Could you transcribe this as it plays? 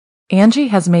Angie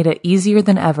has made it easier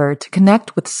than ever to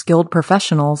connect with skilled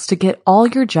professionals to get all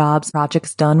your jobs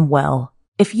projects done well.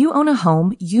 If you own a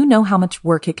home, you know how much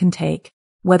work it can take,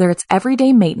 whether it's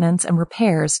everyday maintenance and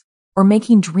repairs or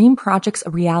making dream projects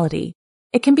a reality.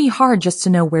 It can be hard just to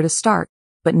know where to start,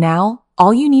 but now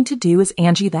all you need to do is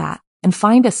Angie that and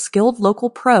find a skilled local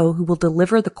pro who will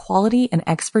deliver the quality and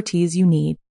expertise you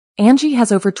need. Angie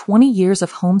has over 20 years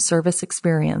of home service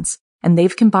experience, and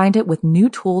they've combined it with new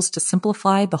tools to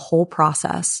simplify the whole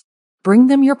process. Bring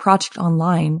them your project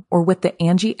online or with the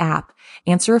Angie app,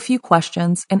 answer a few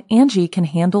questions, and Angie can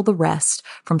handle the rest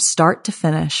from start to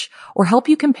finish or help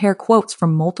you compare quotes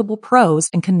from multiple pros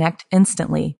and connect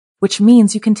instantly, which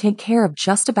means you can take care of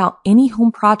just about any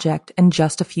home project in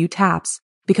just a few taps.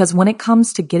 Because when it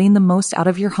comes to getting the most out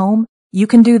of your home, you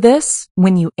can do this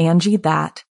when you Angie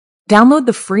that. Download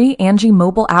the free Angie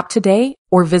mobile app today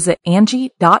or visit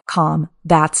Angie.com.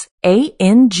 That's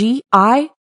ANGI.com.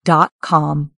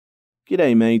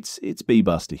 G'day mates, it's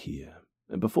B-Buster here.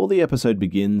 And before the episode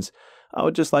begins, I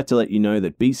would just like to let you know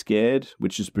that Be Scared,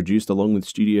 which is produced along with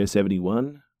Studio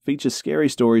 71, features scary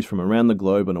stories from around the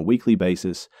globe on a weekly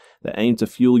basis that aim to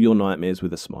fuel your nightmares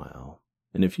with a smile.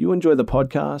 And if you enjoy the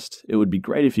podcast, it would be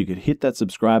great if you could hit that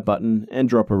subscribe button and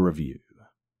drop a review.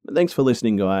 But thanks for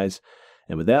listening, guys.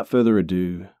 And without further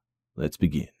ado, let's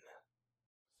begin.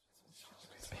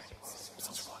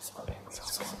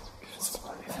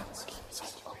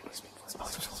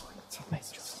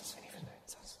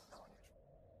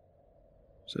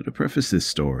 So to preface this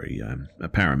story, I'm a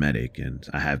paramedic and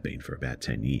I have been for about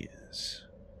 10 years.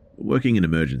 Working in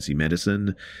emergency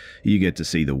medicine, you get to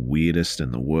see the weirdest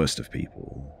and the worst of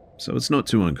people, so it's not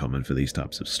too uncommon for these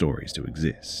types of stories to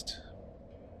exist.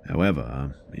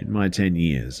 However, in my 10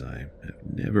 years, I have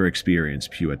never experienced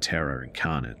pure terror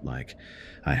incarnate like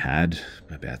I had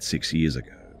about 6 years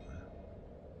ago.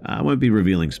 I won't be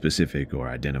revealing specific or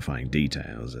identifying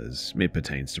details as it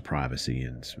pertains to privacy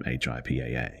and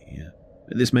HIPAA.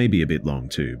 This may be a bit long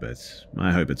too, but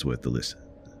I hope it's worth the listen.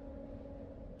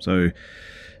 So,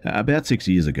 about 6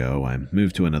 years ago, I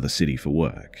moved to another city for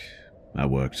work. I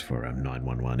worked for a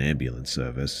 911 ambulance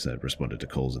service that responded to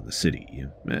calls in the city,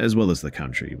 as well as the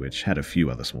country, which had a few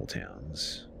other small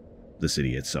towns. The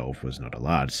city itself was not a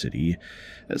large city,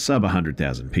 sub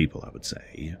 100,000 people, I would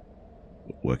say.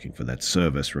 Working for that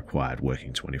service required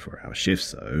working 24-hour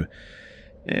shifts, though.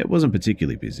 It wasn't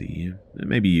particularly busy.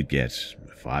 Maybe you'd get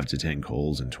 5 to 10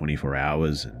 calls in 24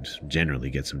 hours and generally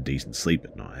get some decent sleep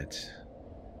at night.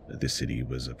 This city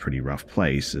was a pretty rough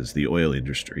place as the oil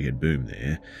industry had boomed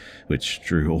there, which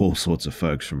drew all sorts of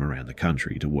folks from around the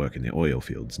country to work in the oil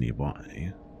fields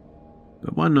nearby.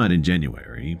 But one night in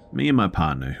January, me and my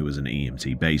partner, who was an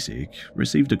EMT basic,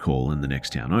 received a call in the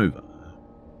next town over.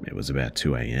 It was about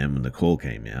 2 a.m. when the call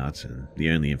came out, and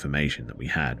the only information that we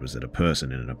had was that a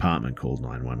person in an apartment called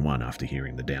 911 after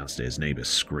hearing the downstairs neighbor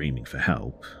screaming for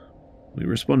help. We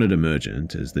responded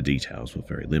emergent as the details were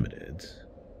very limited.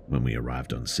 When we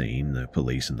arrived on scene, the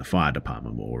police and the fire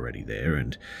department were already there,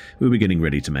 and we were getting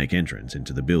ready to make entrance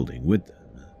into the building with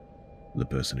them. The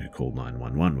person who called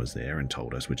 911 was there and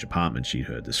told us which apartment she'd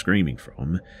heard the screaming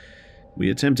from. We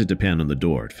attempted to pound on the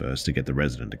door at first to get the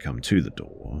resident to come to the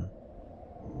door.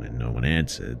 When no one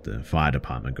answered, the fire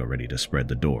department got ready to spread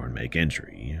the door and make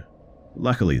entry.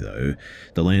 Luckily, though,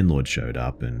 the landlord showed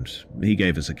up and he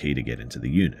gave us a key to get into the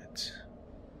unit.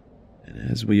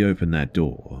 And as we opened that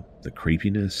door, the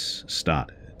creepiness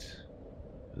started.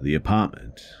 The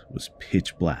apartment was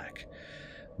pitch black,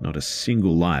 not a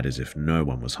single light, as if no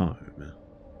one was home.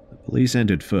 The police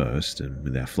entered first, and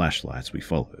with our flashlights we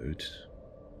followed.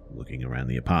 Looking around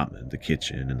the apartment, the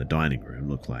kitchen and the dining room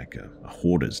looked like a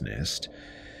hoarder's nest.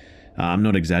 I'm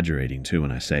not exaggerating too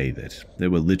when I say that there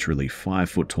were literally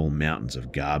 5-foot-tall mountains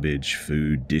of garbage,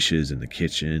 food, dishes in the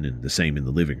kitchen, and the same in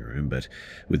the living room, but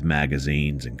with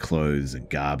magazines and clothes and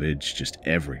garbage just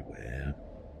everywhere.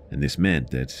 And this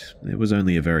meant that there was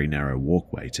only a very narrow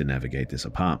walkway to navigate this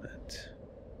apartment.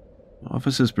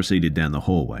 Officers proceeded down the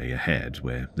hallway ahead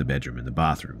where the bedroom and the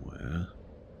bathroom were.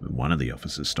 One of the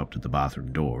officers stopped at the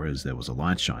bathroom door as there was a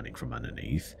light shining from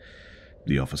underneath.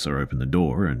 The officer opened the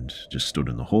door and just stood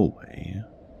in the hallway.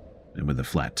 And with a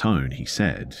flat tone, he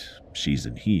said, "She's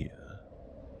in here."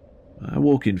 I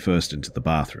walk in first into the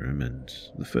bathroom, and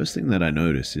the first thing that I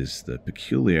notice is the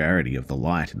peculiarity of the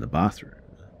light in the bathroom.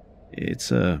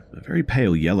 It's a very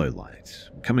pale yellow light,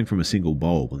 coming from a single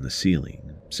bulb on the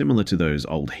ceiling, similar to those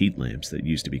old heat lamps that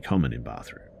used to be common in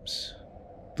bathrooms.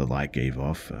 The light gave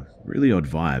off a really odd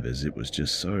vibe as it was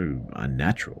just so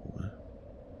unnatural.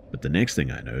 But the next thing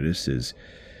I notice is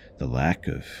the lack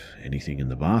of anything in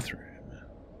the bathroom.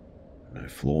 No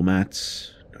floor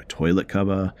mats, No toilet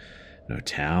cover, no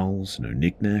towels, no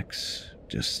knickknacks,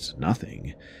 just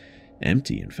nothing.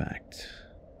 Empty, in fact.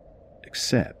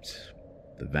 Except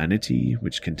the vanity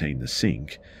which contained the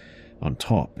sink. On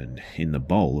top and in the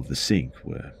bowl of the sink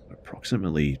were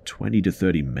approximately 20 to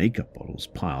 30 makeup bottles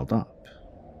piled up.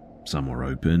 Some were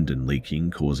opened and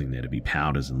leaking, causing there to be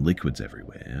powders and liquids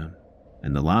everywhere.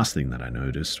 And the last thing that I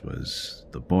noticed was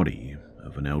the body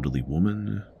of an elderly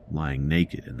woman lying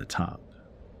naked in the tub.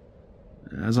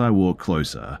 As I walk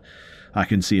closer, I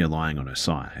can see her lying on her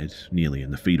side, nearly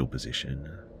in the fetal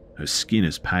position. Her skin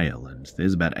is pale and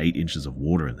there's about 8 inches of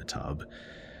water in the tub.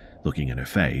 Looking at her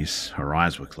face, her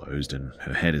eyes were closed and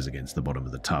her head is against the bottom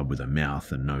of the tub with her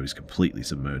mouth and nose completely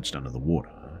submerged under the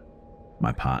water.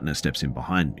 My partner steps in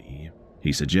behind me.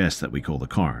 He suggests that we call the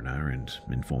coroner and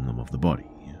inform them of the body.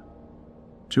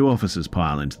 2 officers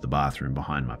pile into the bathroom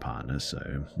behind my partner,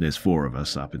 so there's 4 of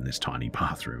us up in this tiny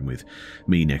bathroom with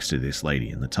me next to this lady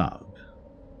in the tub.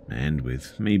 And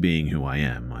with me being who I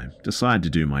am, I decide to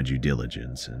do my due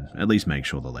diligence and at least make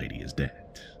sure the lady is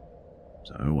dead.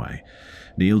 So I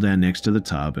kneel down next to the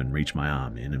tub and reach my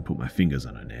arm in and put my fingers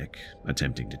on her neck,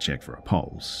 attempting to check for a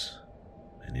pulse.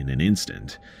 And in an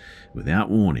instant, without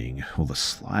warning or the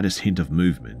slightest hint of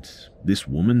movement, this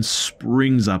woman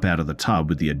springs up out of the tub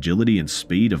with the agility and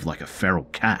speed of like a feral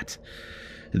cat.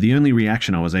 The only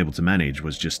reaction I was able to manage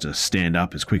was just to stand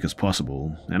up as quick as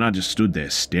possible, and I just stood there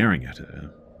staring at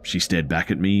her. She stared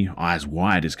back at me, eyes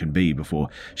wide as can be, before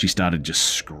she started just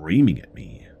screaming at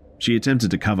me. She attempted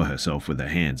to cover herself with her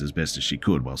hands as best as she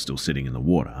could while still sitting in the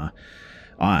water.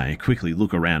 I quickly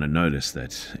look around and notice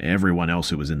that everyone else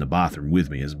who was in the bathroom with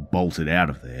me has bolted out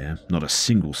of there, not a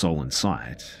single soul in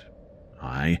sight.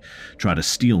 I try to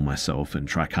steel myself and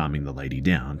try calming the lady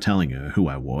down, telling her who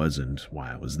I was and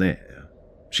why I was there.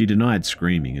 She denied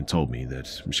screaming and told me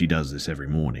that she does this every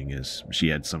morning as she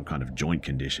had some kind of joint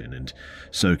condition and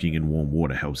soaking in warm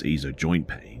water helps ease her joint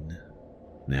pain.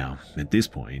 Now, at this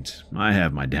point, I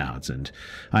have my doubts and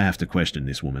I have to question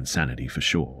this woman's sanity for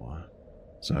sure.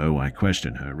 So I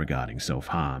question her regarding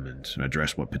self-harm and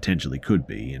address what potentially could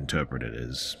be interpreted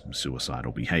as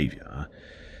suicidal behavior.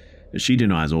 She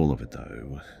denies all of it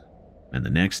though, and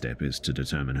the next step is to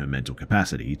determine her mental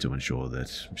capacity to ensure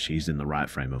that she's in the right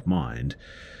frame of mind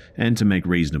and to make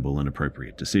reasonable and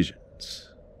appropriate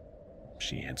decisions.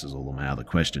 She answers all of my other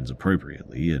questions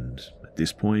appropriately, and at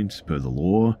this point, per the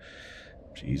law,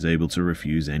 she's able to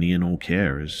refuse any and all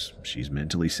care as she's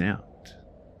mentally sound.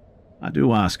 I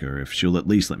do ask her if she'll at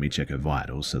least let me check her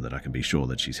vitals so that I can be sure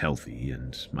that she's healthy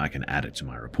and I can add it to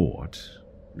my report.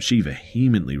 She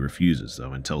vehemently refuses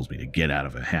though and tells me to get out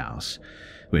of her house,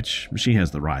 which she has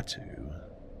the right to.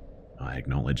 I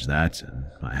acknowledge that and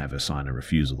I have her sign a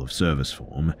refusal of service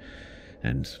form,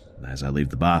 and as I leave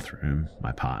the bathroom,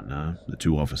 my partner, the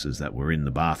 2 officers that were in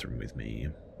the bathroom with me,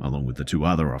 along with the 2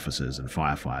 other officers and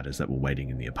firefighters that were waiting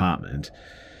in the apartment,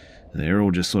 they're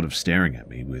all just sort of staring at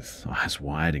me with eyes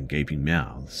wide and gaping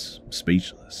mouths,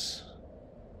 speechless.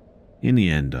 In the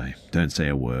end, I don't say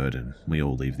a word and we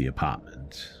all leave the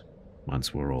apartment.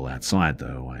 Once we're all outside,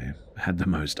 though, I had the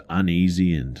most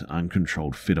uneasy and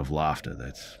uncontrolled fit of laughter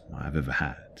that I've ever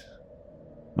had.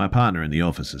 My partner and the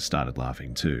officers started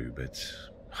laughing too, but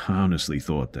I honestly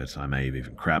thought that I may have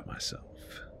even crapped myself.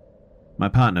 My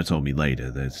partner told me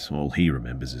later that all he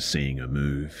remembers is seeing her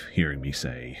move, hearing me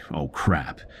say, "Oh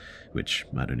crap," which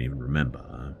I don't even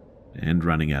remember, and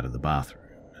running out of the bathroom.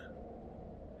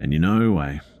 And you know,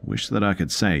 I wish that I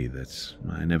could say that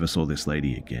I never saw this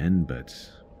lady again, but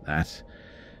that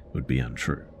would be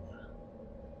untrue.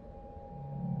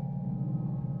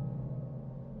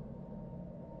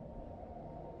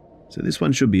 So this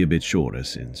one should be a bit shorter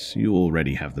since you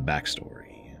already have the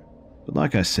backstory. But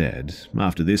like I said,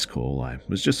 after this call, I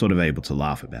was just sort of able to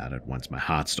laugh about it once my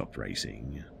heart stopped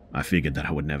racing. I figured that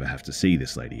I would never have to see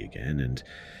this lady again, and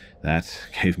that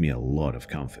gave me a lot of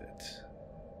comfort.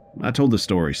 I told the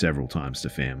story several times to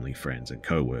family, friends, and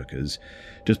co-workers,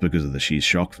 just because of the sheer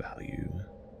shock value.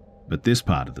 But this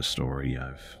part of the story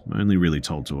I've only really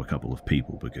told to a couple of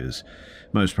people because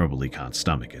most probably can't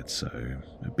stomach it, so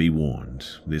be warned,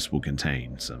 this will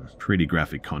contain some pretty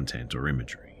graphic content or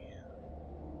imagery.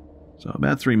 So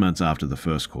about 3 months after the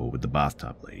first call with the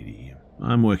bathtub lady,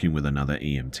 I'm working with another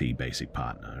EMT basic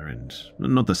partner, and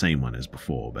not the same one as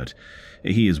before, but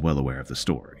he is well aware of the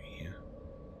story.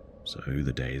 So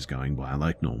the day is going by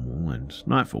like normal, and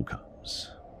nightfall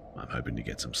comes. I'm hoping to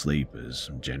get some sleep,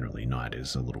 as generally night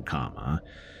is a little calmer.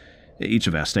 Each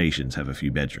of our stations have a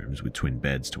few bedrooms with twin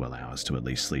beds to allow us to at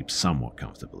least sleep somewhat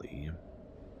comfortably.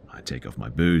 I take off my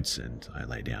boots and I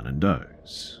lay down and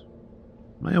doze.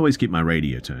 I always keep my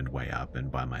radio turned way up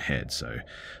and by my head so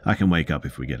I can wake up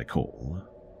if we get a call.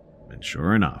 And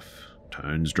sure enough,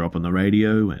 tones drop on the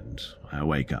radio and I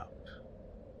wake up.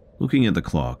 Looking at the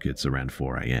clock, it's around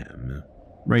 4 a.m.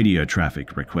 Radio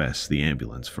traffic requests the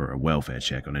ambulance for a welfare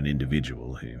check on an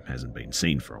individual who hasn't been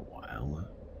seen for a while.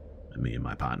 Me and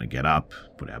my partner get up,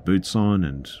 put our boots on,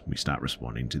 and we start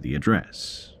responding to the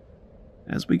address.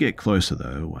 As we get closer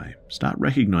though, I start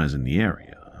recognizing the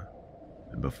area.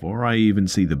 And before I even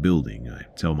see the building, I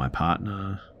tell my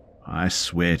partner, I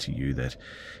swear to you that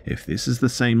if this is the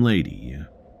same lady,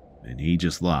 and he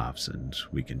just laughs and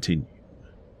we continue.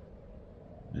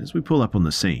 As we pull up on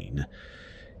the scene,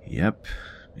 yep,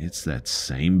 it's that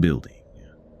same building.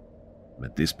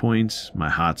 At this point, my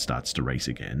heart starts to race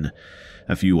again.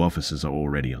 A few officers are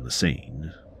already on the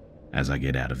scene. As I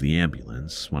get out of the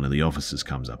ambulance, one of the officers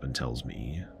comes up and tells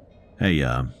me, "Hey,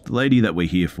 the lady that we're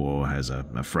here for has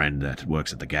a friend that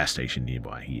works at the gas station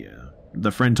nearby here.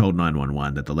 The friend told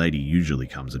 911 that the lady usually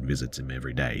comes and visits him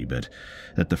every day, but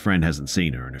that the friend hasn't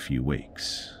seen her in a few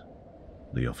weeks."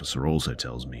 The officer also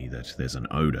tells me that there's an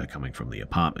odor coming from the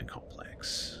apartment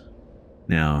complex.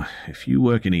 Now, if you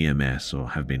work in EMS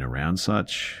or have been around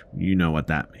such, you know what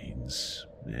that means.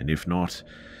 And if not,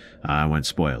 I won't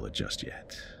spoil it just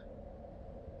yet.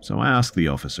 So I ask the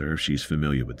officer if she's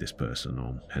familiar with this person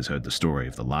or has heard the story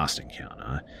of the last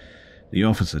encounter. The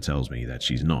officer tells me that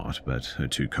she's not, but her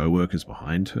two co-workers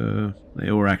behind her,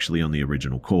 they were actually on the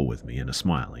original call with me and are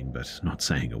smiling, but not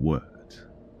saying a word.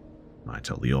 I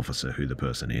tell the officer who the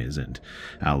person is and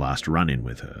our last run-in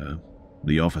with her.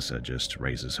 The officer just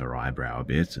raises her eyebrow a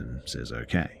bit and says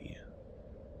okay.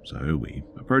 So we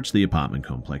approach the apartment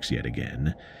complex yet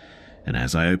again, and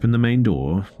as I open the main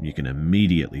door, you can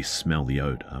immediately smell the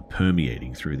odor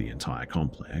permeating through the entire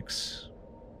complex.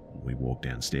 We walk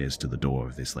downstairs to the door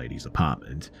of this lady's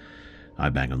apartment. I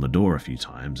bang on the door a few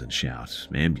times and shout,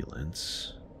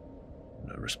 "Ambulance."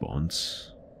 No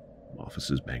response.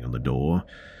 Officers bang on the door.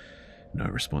 No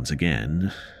response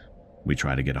again. We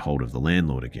try to get a hold of the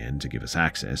landlord again to give us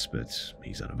access, but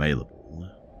he's unavailable.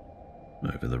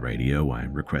 Over the radio, I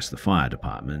request the fire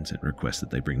department and request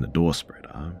that they bring the door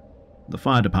spreader. The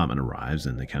fire department arrives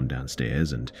and they come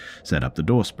downstairs and set up the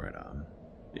door spreader.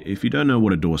 If you don't know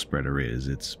what a door spreader is,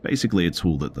 it's basically a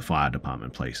tool that the fire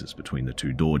department places between the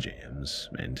two door jambs,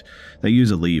 and they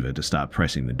use a lever to start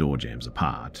pressing the door jambs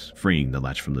apart, freeing the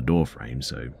latch from the door frame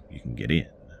so you can get in.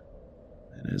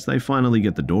 And as they finally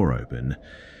get the door open,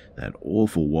 that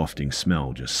awful wafting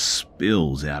smell just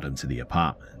spills out into the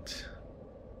apartment.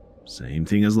 Same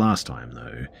thing as last time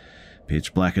though.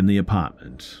 Pitch black in the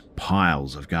apartment,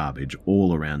 piles of garbage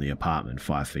all around the apartment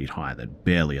 5 feet high that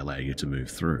barely allow you to move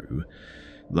through.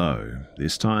 Though,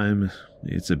 this time,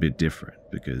 it's a bit different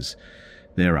because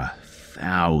there are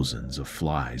thousands of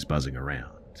flies buzzing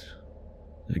around.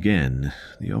 Again,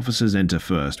 the officers enter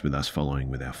first with us following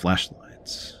with our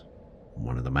flashlights.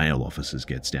 One of the male officers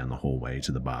gets down the hallway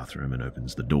to the bathroom and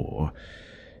opens the door.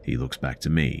 He looks back to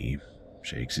me,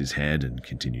 shakes his head and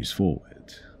continues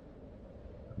forward.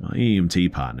 My EMT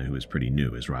partner, who is pretty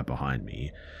new, is right behind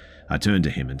me. I turn to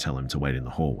him and tell him to wait in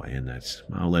the hallway and that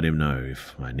I'll let him know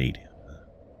if I need him.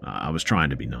 I was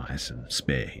trying to be nice and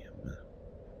spare him.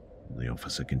 The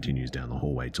officer continues down the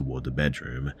hallway toward the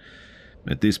bedroom.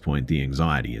 At this point, the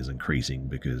anxiety is increasing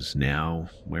because now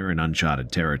we're in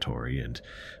uncharted territory and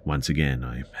once again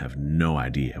I have no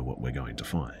idea what we're going to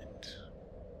find.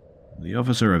 The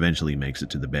officer eventually makes it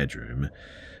to the bedroom.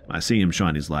 I see him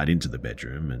shine his light into the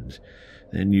bedroom and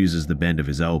then uses the bend of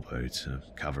his elbow to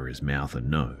cover his mouth and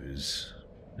nose,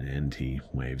 and he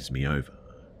waves me over.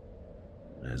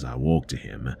 As I walk to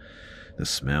him, the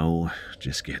smell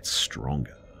just gets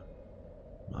stronger.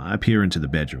 I peer into the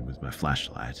bedroom with my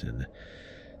flashlight, and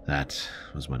that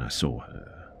was when I saw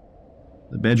her.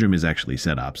 The bedroom is actually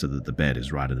set up so that the bed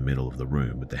is right in the middle of the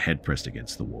room with the head pressed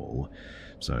against the wall,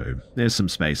 so there's some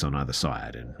space on either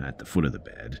side and at the foot of the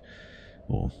bed,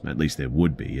 or at least there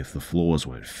would be if the floors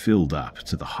weren't filled up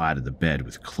to the height of the bed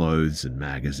with clothes and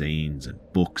magazines and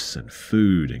books and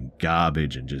food and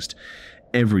garbage and just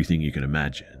everything you can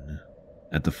imagine.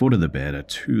 At the foot of the bed are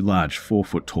two large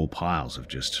 4-foot-tall piles of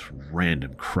just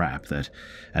random crap that,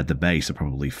 at the base, are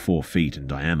probably 4 feet in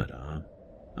diameter.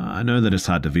 I know that it's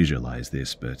hard to visualize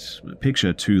this, but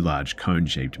picture two large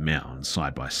cone-shaped mounds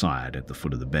side by side at the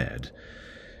foot of the bed.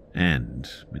 And,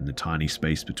 in the tiny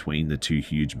space between the two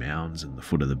huge mounds and the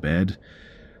foot of the bed,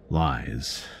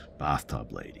 lies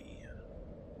Bathtub Lady.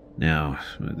 Now,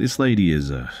 this lady is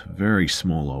a very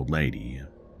small old lady,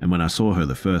 and when I saw her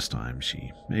the first time,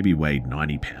 she maybe weighed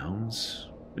 90 pounds.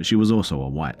 She was also a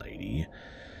white lady.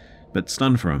 But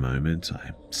stunned for a moment,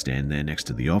 I stand there next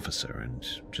to the officer and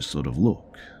just sort of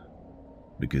look.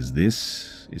 Because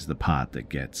this is the part that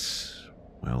gets,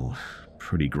 well,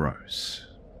 pretty gross.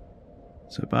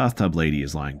 So Bathtub Lady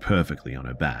is lying perfectly on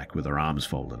her back with her arms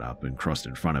folded up and crossed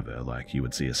in front of her like you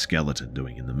would see a skeleton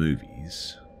doing in the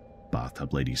movies.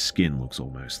 Bathtub Lady's skin looks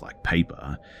almost like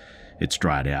paper. It's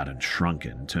dried out and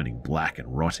shrunken, turning black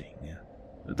and rotting.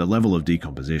 The level of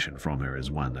decomposition from her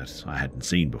is one that I hadn't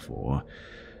seen before.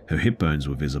 Her hip bones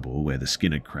were visible where the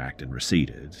skin had cracked and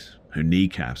receded. Her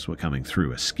kneecaps were coming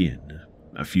through her skin.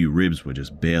 A few ribs were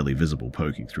just barely visible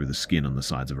poking through the skin on the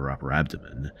sides of her upper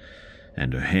abdomen,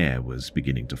 and her hair was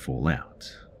beginning to fall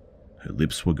out. Her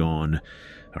lips were gone,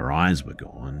 her eyes were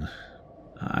gone.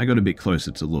 I got a bit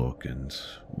closer to look, and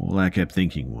all I kept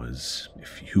thinking was,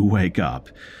 if you wake up,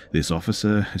 this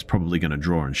officer is probably going to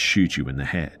draw and shoot you in the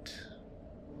head.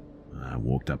 I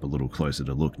walked up a little closer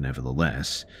to look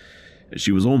nevertheless.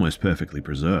 She was almost perfectly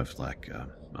preserved, like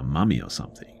a mummy or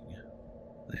something.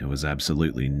 There was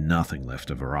absolutely nothing left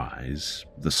of her eyes.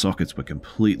 The sockets were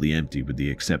completely empty with the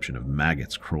exception of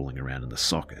maggots crawling around in the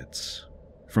sockets.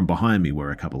 From behind me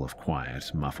were a couple of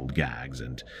quiet, muffled gags,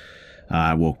 and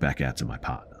I walk back out to my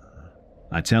partner.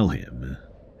 I tell him,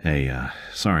 "Hey,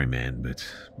 sorry man, but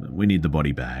we need the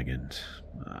body bag and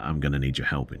I'm gonna need your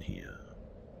help in here."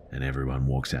 And everyone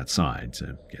walks outside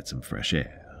to get some fresh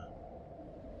air.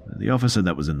 The officer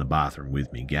that was in the bathroom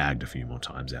with me gagged a few more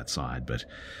times outside, but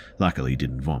luckily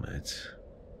didn't vomit.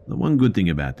 The one good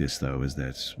thing about this, though, is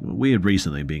that we had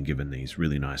recently been given these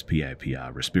really nice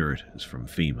PAPR respirators from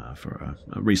FEMA for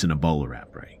a recent Ebola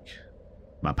outbreak.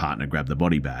 My partner grabbed the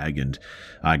body bag and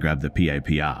I grabbed the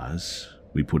PAPRs.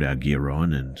 We put our gear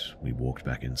on and we walked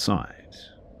back inside.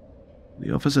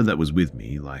 The officer that was with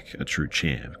me, like a true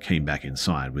champ, came back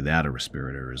inside without a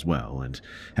respirator as well and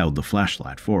held the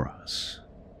flashlight for us.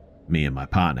 Me and my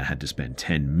partner had to spend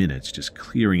 10 minutes just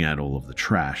clearing out all of the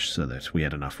trash so that we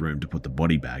had enough room to put the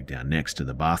body bag down next to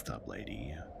the bathtub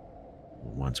lady.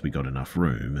 Once we got enough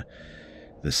room,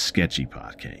 the sketchy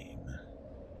part came.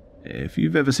 If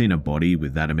you've ever seen a body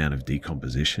with that amount of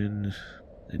decomposition,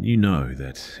 then you know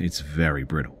that it's very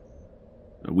brittle.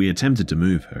 We attempted to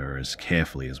move her as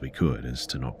carefully as we could as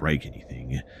to not break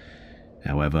anything.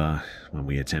 However, when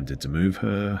we attempted to move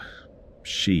her,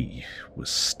 she was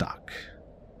stuck.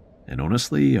 And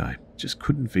honestly, I just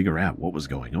couldn't figure out what was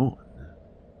going on.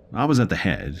 I was at the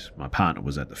head, my partner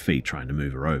was at the feet trying to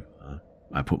move her over.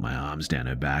 I put my arms down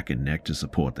her back and neck to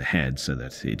support the head so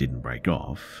that it didn't break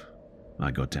off. I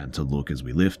got down to look as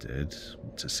we lifted,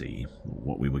 to see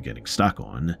what we were getting stuck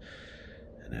on,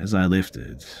 and as I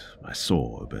lifted, I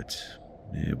saw, but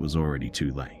it was already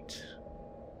too late.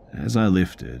 As I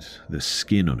lifted, the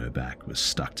skin on her back was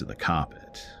stuck to the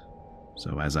carpet.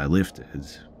 So as I lifted,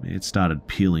 it started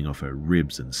peeling off her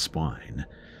ribs and spine.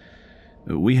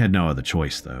 We had no other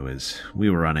choice though, as we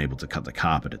were unable to cut the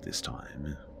carpet at this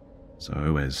time.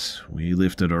 So as we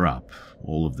lifted her up,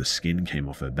 all of the skin came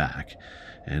off her back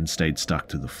and stayed stuck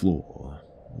to the floor,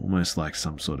 almost like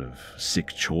some sort of sick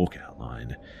chalk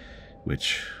outline,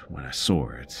 which, when I saw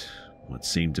it, what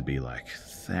seemed to be like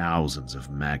thousands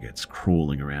of maggots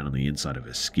crawling around on the inside of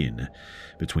her skin,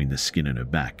 between the skin and her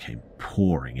back, came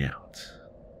pouring out.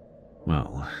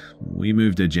 Well, we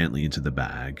moved her gently into the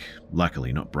bag,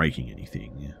 luckily not breaking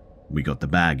anything. We got the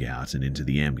bag out and into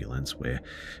the ambulance, where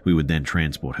we would then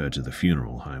transport her to the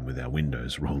funeral home with our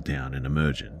windows rolled down and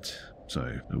emergent,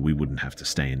 so we wouldn't have to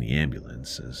stay in the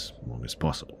ambulance as long as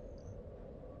possible.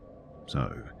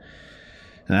 So,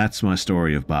 that's my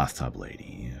story of Bathtub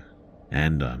Lady.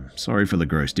 And I'm sorry for the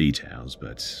gross details,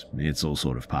 but it's all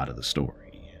sort of part of the story.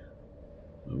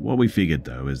 What we figured,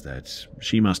 though, is that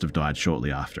she must have died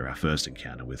shortly after our first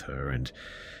encounter with her, and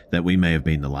that we may have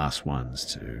been the last ones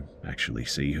to actually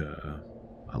see her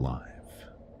alive.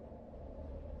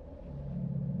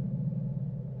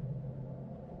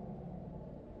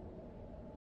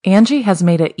 Angie has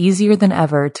made it easier than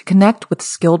ever to connect with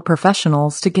skilled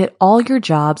professionals to get all your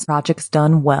jobs projects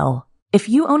done well. If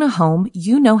you own a home,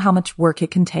 you know how much work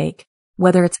it can take,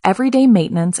 whether it's everyday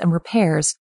maintenance and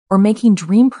repairs or making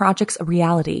dream projects a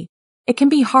reality. It can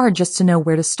be hard just to know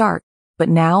where to start, but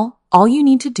now all you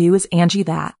need to do is Angie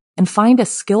that and find a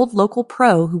skilled local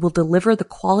pro who will deliver the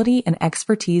quality and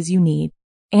expertise you need.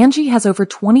 Angie has over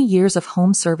 20 years of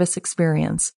home service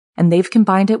experience, and they've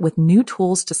combined it with new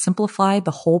tools to simplify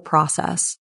the whole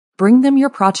process. Bring them your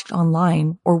project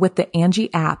online or with the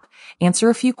Angie app, answer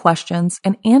a few questions,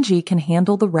 and Angie can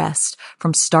handle the rest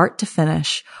from start to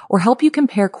finish, or help you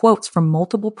compare quotes from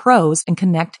multiple pros and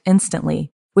connect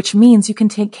instantly, which means you can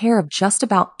take care of just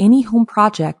about any home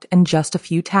project in just a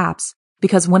few taps.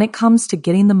 Because when it comes to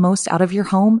getting the most out of your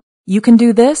home, You can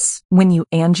do this when you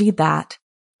Angie that.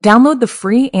 Download the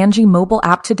free Angie mobile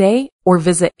app today or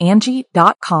visit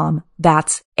Angie.com.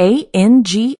 That's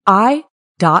ANGI.com.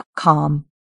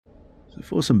 So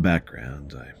for some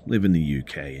background, I live in the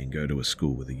UK and go to a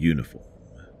school with a uniform.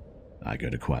 I go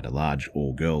to quite a large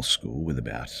all-girls school with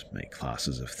about 8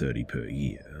 classes of 30 per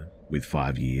year, with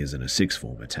 5 years and a 6th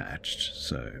form attached,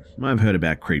 so I've heard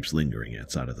about creeps lingering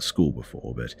outside of the school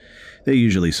before, but they're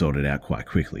usually sorted out quite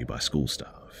quickly by school staff.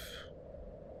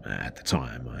 At the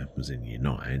time, I was in year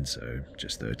 9, so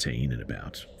just 13 and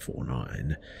about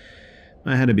 4'9".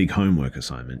 I had a big homework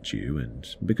assignment due, and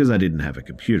because I didn't have a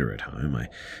computer at home, I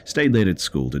stayed late at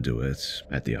school to do it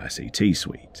at the ICT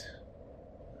suite.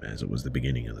 As it was the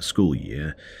beginning of the school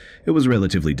year, it was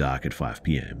relatively dark at 5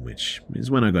 p.m, which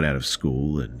is when I got out of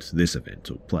school and this event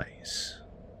took place.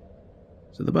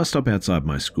 So the bus stop outside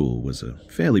my school was a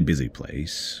fairly busy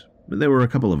place, but there were a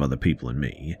couple of other people and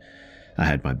me. I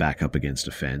had my back up against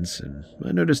a fence, and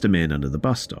I noticed a man under the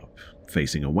bus stop,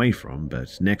 facing away from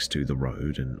but next to the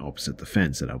road and opposite the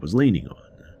fence that I was leaning on.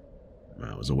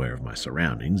 I was aware of my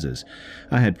surroundings, as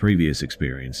I had previous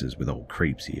experiences with old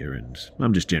creeps here, and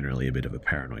I'm just generally a bit of a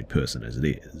paranoid person as it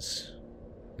is.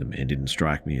 The man didn't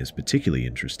strike me as particularly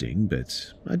interesting,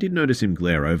 but I did notice him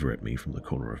glare over at me from the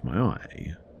corner of my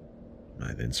eye.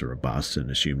 I then saw a bus and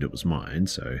assumed it was mine,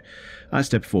 so I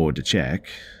stepped forward to check.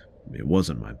 It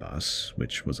wasn't my bus,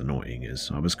 which was annoying as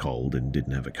I was cold and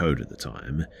didn't have a coat at the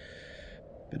time.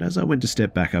 But as I went to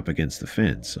step back up against the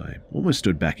fence, I almost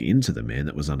stood back into the man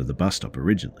that was under the bus stop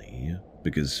originally,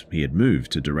 because he had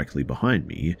moved to directly behind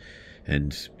me,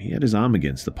 and he had his arm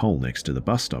against the pole next to the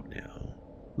bus stop now,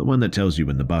 the one that tells you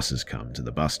when the buses come to the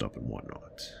bus stop and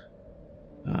whatnot.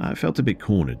 I felt a bit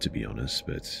cornered, to be honest,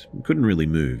 but couldn't really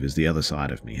move as the other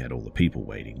side of me had all the people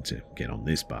waiting to get on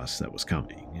this bus that was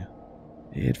coming.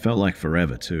 It felt like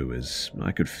forever too, as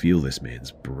I could feel this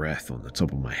man's breath on the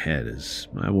top of my head as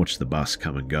I watched the bus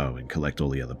come and go and collect all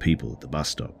the other people at the bus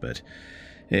stop, but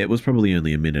it was probably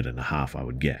only a minute and a half, I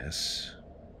would guess.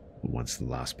 Once the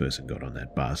last person got on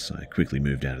that bus, I quickly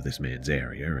moved out of this man's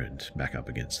area and back up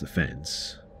against the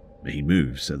fence. He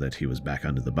moved so that he was back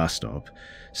under the bus stop,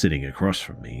 sitting across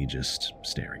from me, just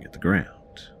staring at the ground.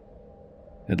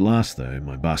 At last, though,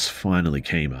 my bus finally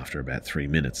came after about 3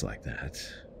 minutes like that.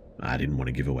 I didn't want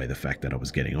to give away the fact that I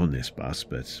was getting on this bus,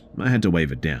 but I had to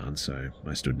wave it down, so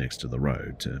I stood next to the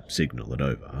road to signal it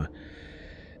over.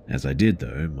 As I did,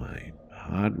 though, my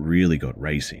heart really got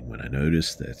racing when I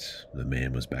noticed that the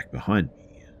man was back behind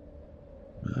me.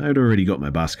 I had already got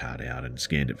my bus card out and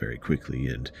scanned it very quickly,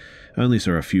 and only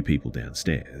saw a few people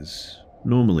downstairs.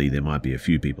 Normally there might be a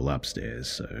few people upstairs,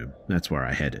 so that's where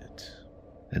I headed.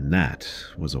 And that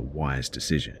was a wise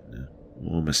decision,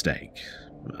 or mistake.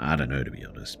 I don't know, to be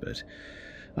honest, but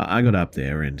I got up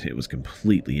there and it was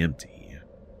completely empty.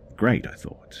 Great, I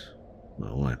thought.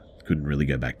 Well, I couldn't really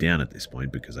go back down at this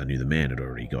point because I knew the man had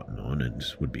already gotten on and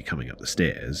would be coming up the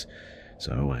stairs,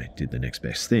 so I did the next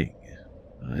best thing.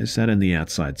 I sat in the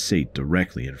outside seat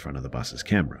directly in front of the bus's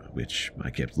camera, which I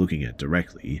kept looking at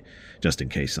directly, just in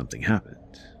case something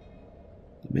happened.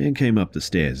 The man came up the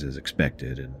stairs as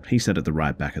expected, and he sat at the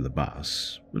right back of the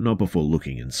bus, but not before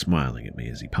looking and smiling at me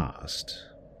as he passed.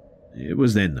 It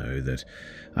was then, though, that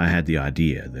I had the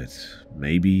idea that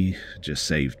maybe it just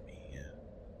saved me.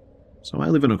 So I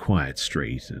live on a quiet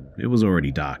street, and it was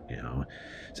already dark now,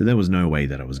 so there was no way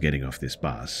that I was getting off this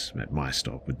bus, at my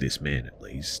stop with this man at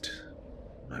least.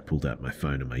 I pulled out my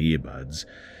phone and my earbuds.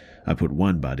 I put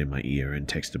one bud in my ear and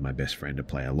texted my best friend to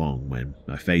play along when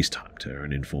I FaceTimed her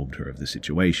and informed her of the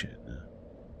situation.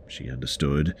 She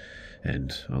understood,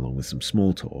 and along with some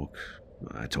small talk,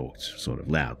 I talked sort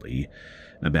of loudly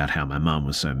about how my mum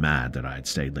was so mad that I had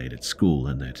stayed late at school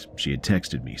and that she had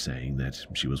texted me saying that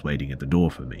she was waiting at the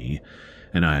door for me,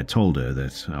 and I had told her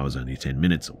that I was only 10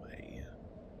 minutes away.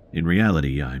 In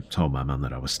reality, I told my mum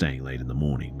that I was staying late in the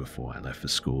morning before I left for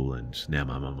school, and now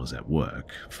my mum was at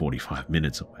work, 45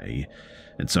 minutes away,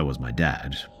 and so was my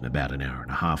dad, about an hour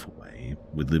and a half away,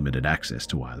 with limited access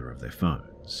to either of their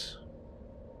phones.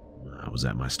 I was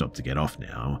at my stop to get off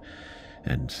now,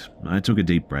 and I took a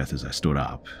deep breath as I stood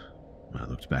up. I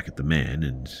looked back at the man,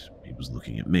 and he was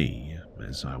looking at me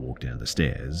as I walked down the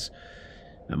stairs.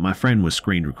 My friend was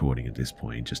screen recording at this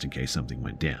point, just in case something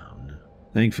went down.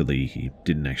 Thankfully, he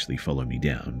didn't actually follow me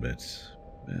down, but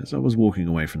as I was walking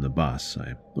away from the bus,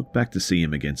 I looked back to see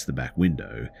him against the back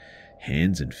window,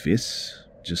 hands and fists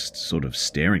just sort of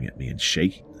staring at me and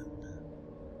shaking them.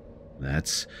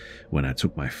 That's when I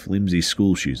took my flimsy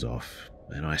school shoes off,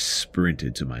 and I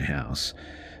sprinted to my house,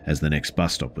 as the next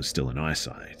bus stop was still in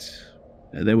eyesight.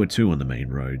 There were two on the main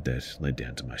road that led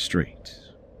down to my street.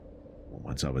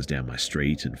 Once I was down my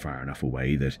street and far enough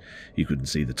away that you couldn't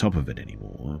see the top of it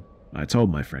anymore, I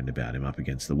told my friend about him up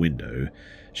against the window.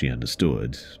 She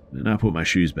understood, and I put my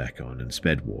shoes back on and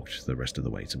sped walked the rest of the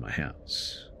way to my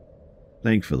house.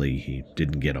 Thankfully, he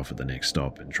didn't get off at the next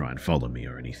stop and try and follow me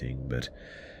or anything, but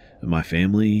my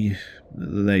family,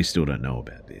 they still don't know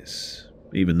about this,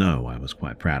 even though I was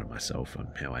quite proud of myself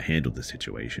on how I handled the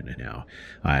situation and how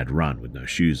I had run with no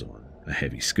shoes on, a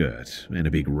heavy skirt, and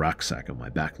a big rucksack on my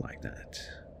back like that.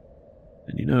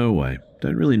 And I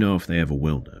don't really know if they ever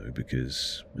will know,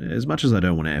 because as much as I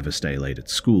don't want to ever stay late at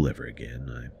school ever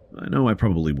again, I know I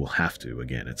probably will have to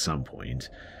again at some point,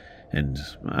 and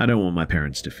I don't want my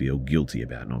parents to feel guilty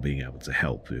about not being able to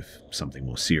help if something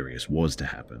more serious was to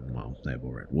happen while they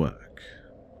were at work.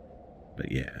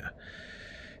 But yeah,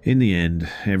 in the end,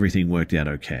 everything worked out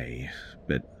okay,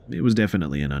 but it was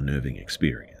definitely an unnerving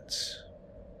experience.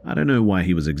 I don't know why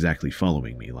he was exactly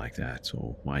following me like that,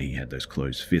 or why he had those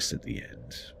closed fists at the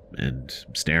end, and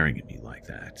staring at me like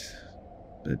that,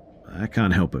 but I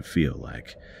can't help but feel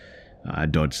like I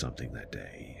dodged something that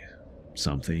day.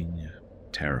 Something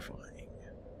terrifying.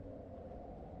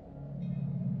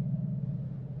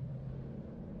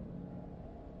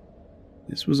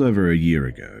 This was over a year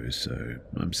ago, so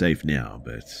I'm safe now,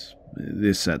 but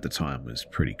this at the time was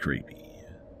pretty creepy.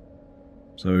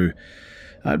 So,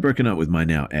 I'd broken up with my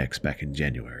now ex back in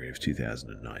January of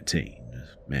 2019,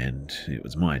 and it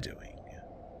was my doing.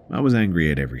 I was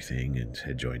angry at everything and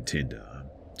had joined Tinder,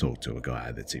 talked to a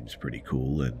guy that seemed pretty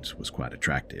cool and was quite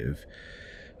attractive.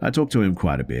 I talked to him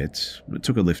quite a bit,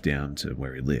 took a lift down to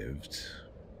where he lived.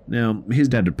 Now, his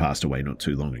dad had passed away not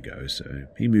too long ago, so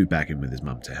he moved back in with his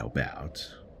mum to help out.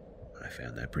 I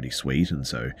found that pretty sweet, and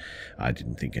so I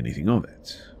didn't think anything of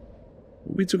it.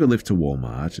 We took a lift to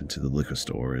Walmart and to the liquor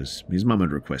store as his mum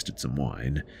had requested some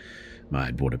wine. I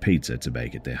had bought a pizza to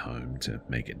bake at their home to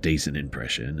make a decent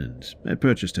impression and had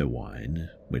purchased her wine,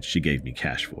 which she gave me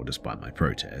cash for despite my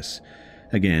protests,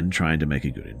 again trying to make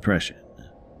a good impression.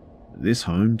 This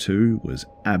home, too, was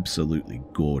absolutely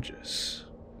gorgeous.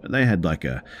 They had like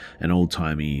an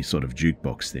old-timey sort of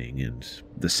jukebox thing, and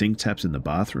the sink taps in the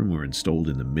bathroom were installed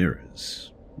in the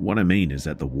mirrors. What I mean is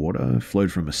that the water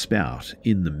flowed from a spout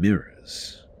in the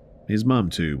mirrors. His mum,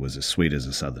 too, was as sweet as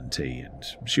a southern tea, and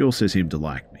she also seemed to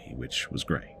like me, which was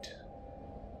great.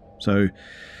 So,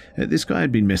 this guy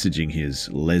had been messaging his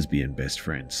lesbian best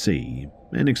friend, C,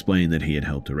 and explained that he had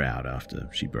helped her out after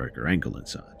she broke her ankle and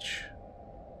such.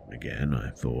 Again,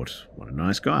 I thought, what a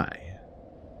nice guy.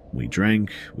 We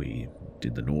drank, we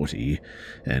did the naughty,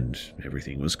 and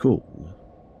everything was cool.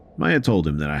 I had told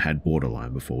him that I had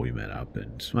borderline before we met up,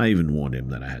 and I even warned him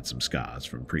that I had some scars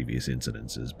from previous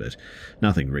incidences, but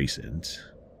nothing recent.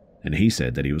 And he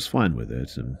said that he was fine with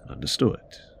it and understood.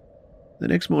 The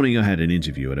next morning I had an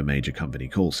interview at a major company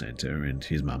call center, and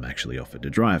his mum actually offered to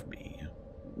drive me.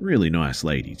 Really nice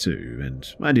lady too, and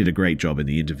I did a great job in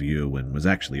the interview and was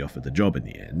actually offered the job in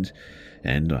the end,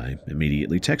 and I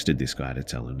immediately texted this guy to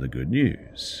tell him the good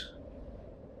news.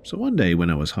 So one day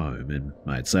when I was home and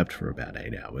I had slept for about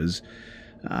 8 hours,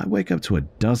 I wake up to a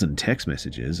dozen text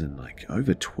messages and like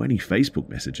over 20 Facebook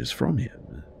messages from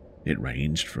him. It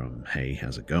ranged from, hey,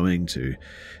 how's it going, to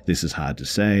this is hard to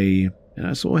say, and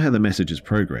I saw how the messages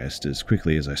progressed as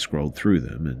quickly as I scrolled through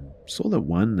them and saw that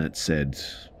one that said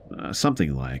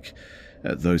something like,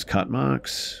 those cut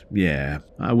marks? Yeah,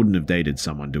 I wouldn't have dated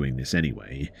someone doing this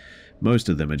anyway. Most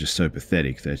of them are just so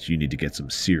pathetic that you need to get some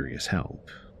serious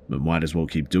help. But might as well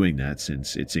keep doing that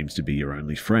since it seems to be your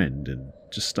only friend, and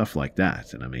just stuff like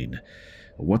that. And I mean,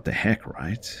 what the heck,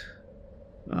 right?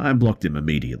 I blocked him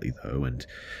immediately though, and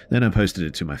then I posted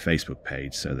it to my Facebook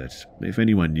page so that if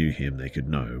anyone knew him they could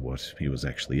know what he was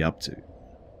actually up to.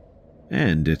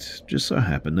 And it just so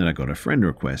happened that I got a friend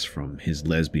request from his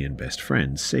lesbian best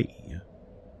friend, C.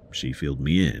 She filled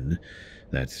me in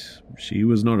that she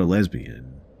was not a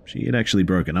lesbian. She had actually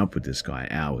broken up with this guy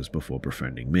hours before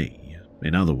befriending me.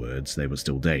 In other words, they were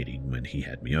still dating when he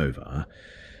had me over,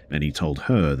 and he told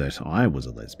her that I was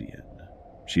a lesbian.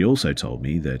 She also told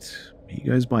me that he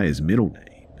goes by his middle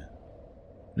name.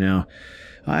 Now,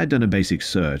 I had done a basic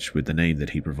search with the name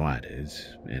that he provided,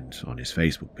 and on his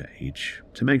Facebook page,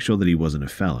 to make sure that he wasn't a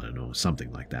felon or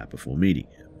something like that before meeting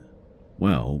him.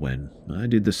 Well, when I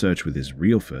did the search with his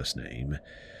real first name,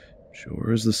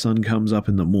 sure as the sun comes up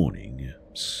in the morning,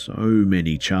 so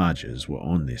many charges were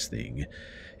on this thing,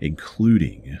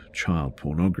 including child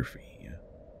pornography.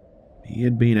 He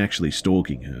had been actually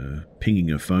stalking her, pinging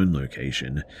her phone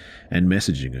location, and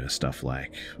messaging her stuff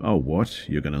like, oh what,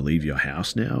 you're gonna leave your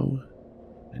house now?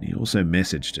 And he also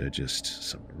messaged her just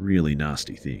some really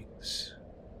nasty things.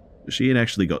 She had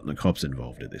actually gotten the cops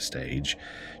involved at this stage.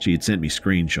 She had sent me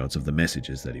screenshots of the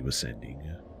messages that he was sending.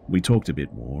 We talked a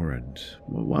bit more, and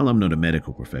while I'm not a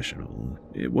medical professional,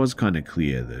 it was kind of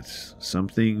clear that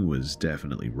something was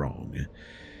definitely wrong.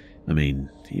 I mean,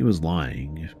 he was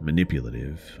lying,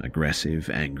 manipulative, aggressive,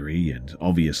 angry, and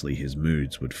obviously his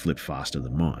moods would flip faster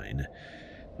than mine.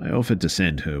 I offered to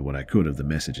send her what I could of the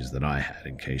messages that I had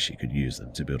in case she could use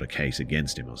them to build a case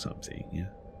against him or something.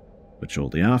 But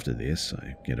shortly after this,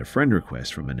 I get a friend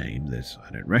request from a name that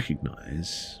I don't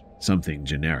recognize, something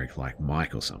generic like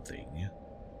Mike or something.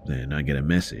 Then I get a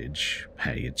message,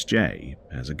 "Hey, it's Jay.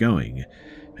 How's it going?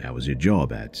 How was your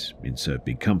job at insert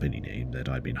big company name that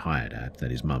I'd been hired at that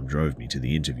his mum drove me to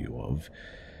the interview of?"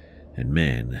 And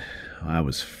man, I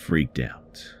was freaked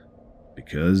out,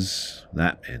 because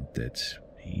that meant that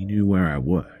he knew where I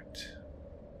worked.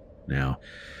 Now,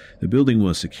 the building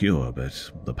was secure,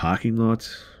 but the parking lot,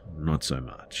 not so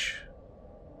much.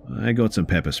 I got some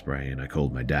pepper spray and I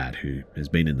called my dad, who has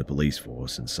been in the police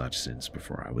force and such since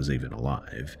before I was even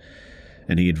alive,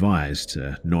 and he advised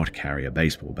to not carry a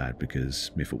baseball bat because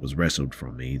if it was wrestled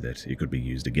from me that it could be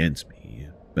used against me,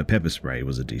 but pepper spray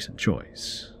was a decent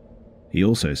choice. He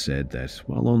also said that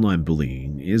while online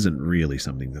bullying isn't really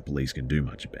something the police can do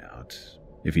much about,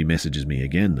 if he messages me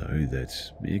again though,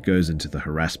 that it goes into the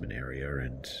harassment area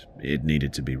and it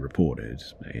needed to be reported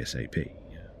ASAP.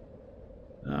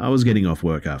 I was getting off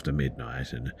work after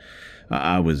midnight and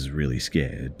I was really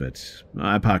scared, but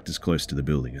I parked as close to the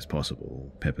building as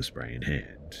possible, pepper spray in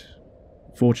hand.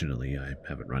 Fortunately, I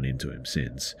haven't run into him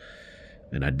since,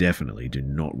 and I definitely do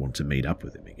not want to meet up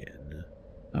with him again.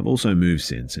 I've also moved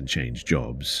since and changed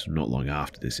jobs not long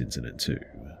after this incident too,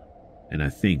 and I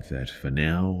think that for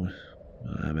now,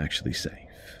 I'm actually safe.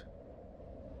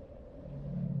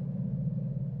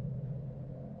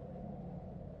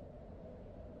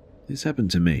 This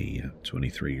happened to me, a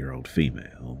 23-year-old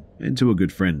female, and to a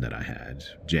good friend that I had,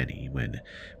 Jenny, when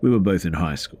we were both in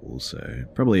high school, so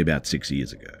probably about 6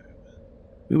 years ago.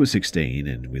 We were 16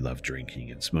 and we loved drinking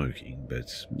and smoking,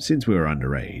 but since we were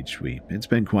underage, we had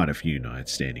spent quite a few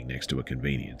nights standing next to a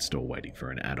convenience store waiting for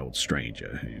an adult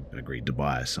stranger who agreed to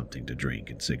buy us something to drink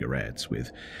and cigarettes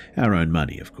with our own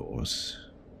money, of course.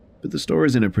 But the store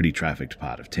is in a pretty trafficked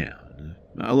part of town.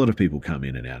 A lot of people come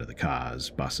in and out of the cars,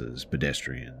 buses,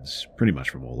 pedestrians, pretty much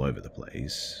from all over the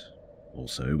place.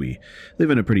 Also, we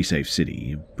live in a pretty safe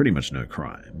city, pretty much no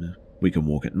crime. We can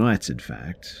walk at nights, in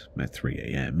fact, at 3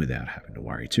 a.m. without having to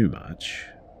worry too much.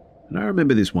 And I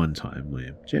remember this one time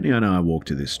where Jenny and I walked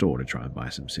to this store to try and buy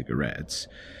some cigarettes.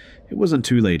 It wasn't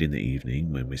too late in the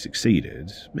evening when we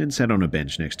succeeded and sat on a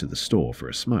bench next to the store for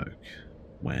a smoke,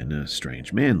 when a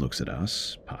strange man looks at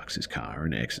us, parks his car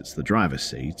and exits the driver's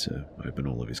seat to open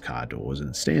all of his car doors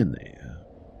and stand there.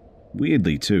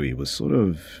 Weirdly too, he was sort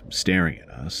of staring at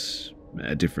us,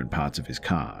 at different parts of his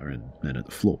car and then at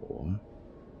the floor.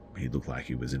 He looked like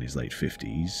he was in his late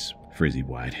 50s, frizzy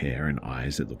white hair and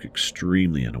eyes that looked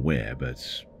extremely unaware,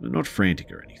 but not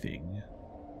frantic or anything.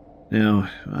 Now,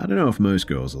 I don't know if most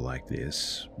girls are like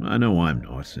this. I know I'm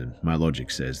not, and my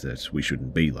logic says that we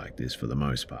shouldn't be like this for the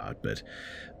most part, but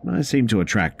I seem to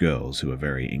attract girls who are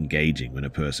very engaging when a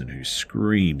person who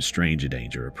screams stranger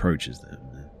danger approaches them.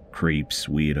 Creeps,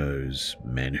 weirdos,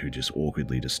 men who just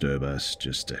awkwardly disturb us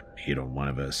just to hit on one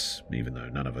of us, even though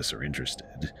none of us are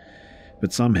interested.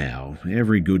 But somehow,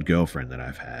 every good girlfriend that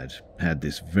I've had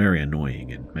this very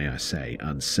annoying and, may I say,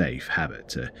 unsafe habit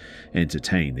to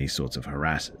entertain these sorts of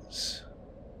harassers.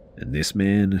 And this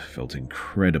man felt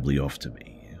incredibly off to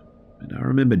me. And I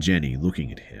remember Jenny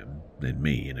looking at him, then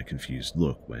me in a confused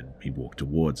look when he walked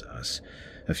towards us,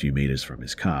 a few meters from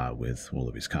his car with all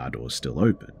of his car doors still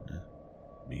open.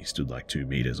 He stood like 2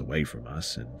 meters away from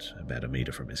us and about a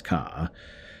meter from his car,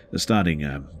 starting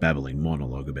a babbling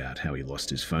monologue about how he lost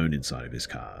his phone inside of his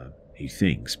car, he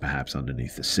thinks perhaps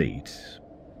underneath the seat.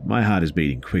 My heart is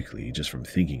beating quickly just from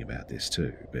thinking about this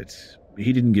too, but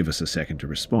he didn't give us a second to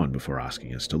respond before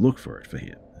asking us to look for it for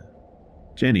him.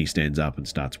 Jenny stands up and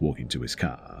starts walking to his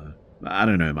car. I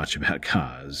don't know much about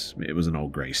cars. It was an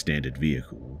old grey standard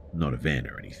vehicle, not a van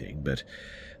or anything, but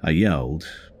I yelled,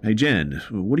 "Hey Jen,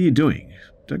 what are you doing?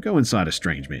 Don't go inside a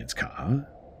strange man's car."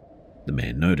 The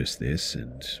man noticed this,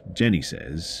 and Jenny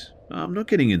says, "I'm not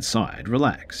getting inside,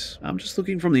 relax. I'm just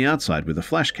looking from the outside with a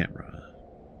flash camera."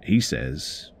 He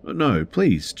says, "No,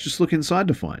 please, just look inside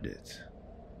to find it."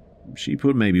 She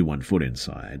put maybe 1 foot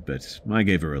inside, but I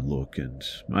gave her a look and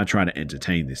I try to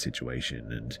entertain this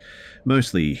situation, and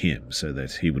mostly him so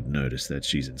that he would notice that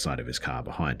she's inside of his car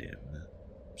behind him.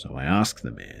 So I ask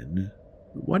the man,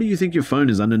 "Why do you think your phone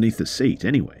is underneath the seat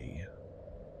anyway?"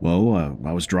 Well,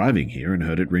 I was driving here and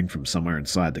heard it ring from somewhere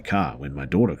inside the car when my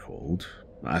daughter called.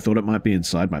 I thought it might be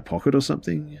inside my pocket or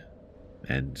something.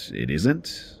 And it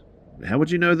isn't? How would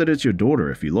you know that it's your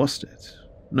daughter if you lost it?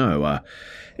 No,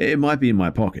 it might be in my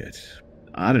pocket.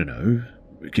 I don't know.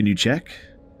 Can you check?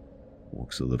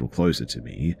 Walks a little closer to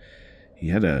me. He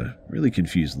had a really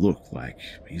confused look, like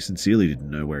he sincerely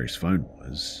didn't know where his phone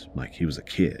was, like he was a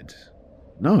kid.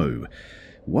 No.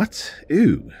 What?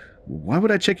 Ew. Why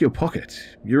would I check your pocket?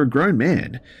 You're a grown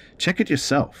man. Check it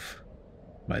yourself.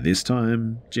 By this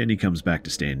time, Jenny comes back to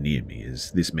stand near me,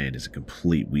 as this man is a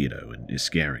complete weirdo and is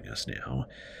scaring us now.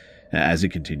 As he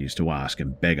continues to ask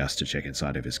and beg us to check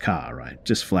inside of his car, I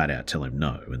just flat out tell him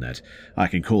no, and that I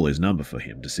can call his number for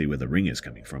him to see where the ring is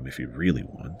coming from if he really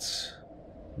wants.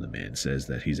 The man says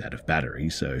that he's out of battery,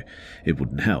 so it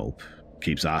wouldn't help.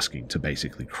 Keeps asking to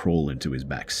basically crawl into his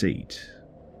back seat.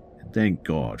 And thank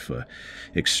God for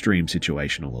extreme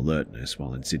situational alertness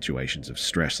while in situations of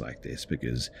stress like this,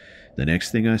 because the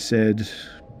next thing I said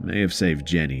may have saved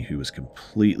Jenny, who was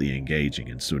completely engaging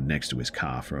and stood next to his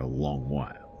car for a long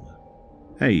while.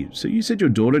 Hey, so you said your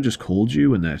daughter just called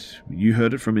you and that you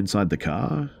heard it from inside the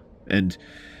car? And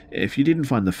if you didn't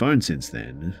find the phone since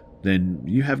then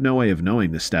you have no way of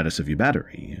knowing the status of your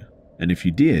battery. And if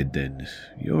you did, then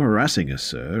you're harassing us,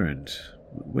 sir, and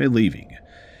we're leaving.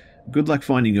 Good luck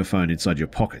finding your phone inside your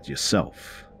pocket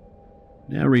yourself.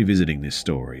 Now revisiting this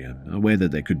story, I'm aware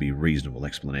that there could be reasonable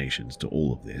explanations to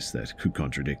all of this that could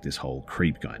contradict this whole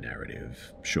creep guy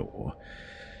narrative, sure.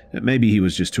 Maybe he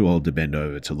was just too old to bend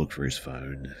over to look for his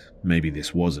phone. Maybe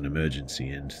this was an emergency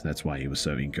and that's why he was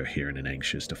so incoherent and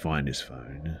anxious to find his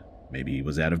phone. Maybe he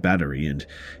was out of battery and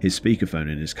his speakerphone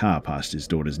in his car passed his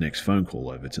daughter's next phone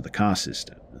call over to the car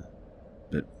system.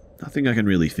 But nothing I can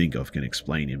really think of can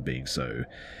explain him being so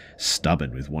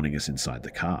stubborn with wanting us inside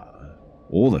the car,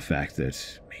 or the fact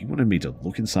that he wanted me to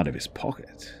look inside of his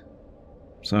pocket.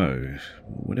 So,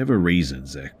 whatever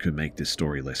reasons that could make this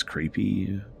story less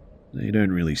creepy, they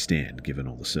don't really stand given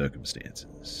all the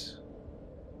circumstances.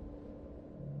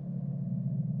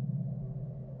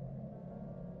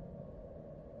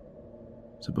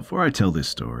 So before I tell this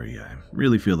story, I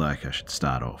really feel like I should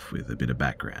start off with a bit of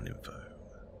background info.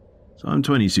 So I'm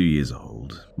 22 years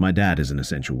old. My dad is an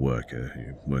essential worker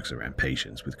who works around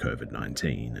patients with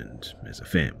COVID-19, and as a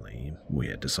family, we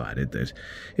had decided that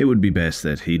it would be best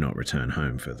that he not return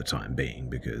home for the time being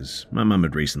because my mum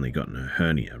had recently gotten her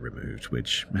hernia removed,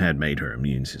 which had made her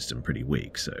immune system pretty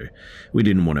weak, so we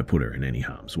didn't want to put her in any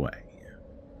harm's way.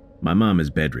 My mum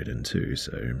is bedridden too,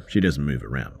 so she doesn't move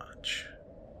around much.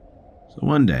 So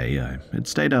one day, I had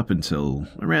stayed up until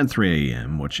around 3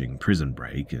 a.m. watching Prison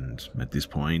Break, and at this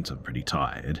point, I'm pretty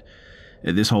tired.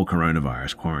 This whole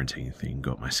coronavirus quarantine thing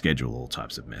got my schedule all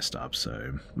types of messed up,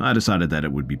 so I decided that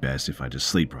it would be best if I just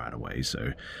sleep right away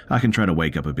so I can try to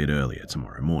wake up a bit earlier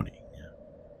tomorrow morning.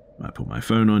 I put my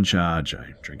phone on charge, I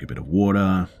drank a bit of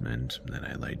water, and then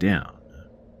I lay down.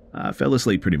 I fell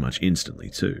asleep pretty much instantly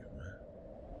too.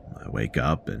 I wake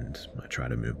up and I try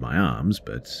to move my arms,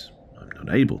 but I'm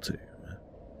not able to.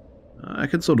 I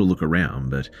can sort of look around,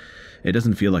 but it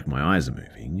doesn't feel like my eyes are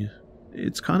moving.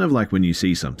 It's kind of like when you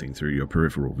see something through your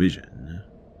peripheral vision.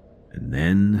 And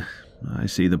then I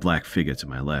see the black figure to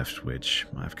my left, which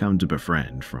I've come to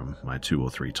befriend from my 2 or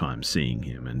 3 times seeing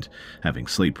him and having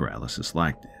sleep paralysis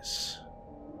like this.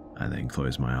 I then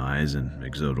close my eyes and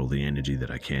exert all the energy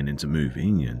that I can into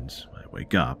moving, and I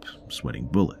wake up sweating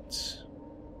bullets.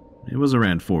 It was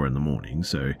around 4 in the morning,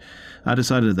 so I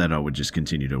decided that I would just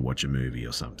continue to watch a movie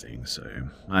or something, so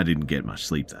I didn't get much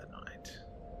sleep that night.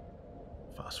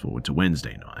 Fast forward to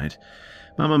Wednesday night,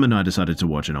 my mum and I decided to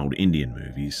watch an old Indian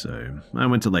movie, so I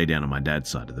went to lay down on my dad's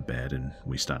side of the bed and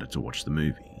we started to watch the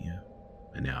movie.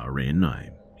 An hour in, I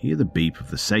hear the beep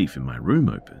of the safe in my room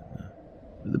open.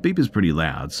 The beep is pretty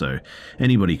loud, so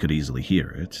anybody could easily hear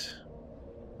it.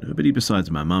 Nobody besides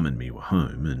my mum and me were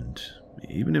home, and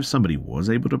even if somebody was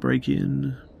able to break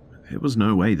in, there was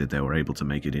no way that they were able to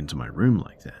make it into my room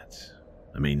like that.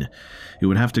 I mean, it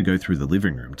would have to go through the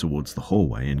living room towards the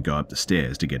hallway and go up the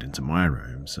stairs to get into my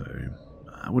room, so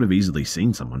I would have easily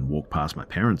seen someone walk past my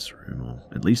parents' room,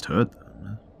 or at least heard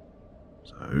them.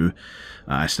 So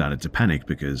I started to panic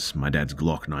because my dad's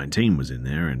Glock 19 was in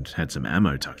there and had some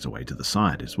ammo tucked away to the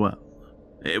side as well.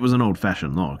 It was an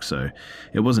old-fashioned lock, so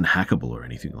it wasn't hackable or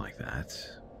anything like that.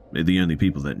 The only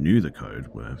people that knew the code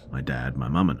were my dad, my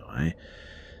mum and I,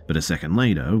 but a second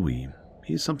later we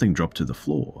hear something drop to the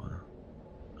floor.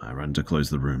 I run to close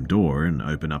the room door and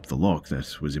open up the lock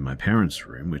that was in my parents'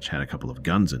 room, which had a couple of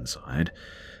guns inside.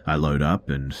 I load up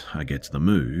and I get to the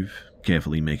move,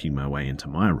 carefully making my way into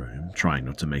my room, trying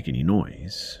not to make any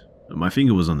noise. My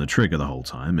finger was on the trigger the whole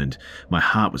time, and my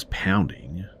heart was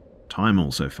pounding. Time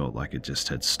also felt like it just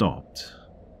had stopped.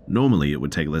 Normally, it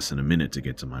would take less than a minute to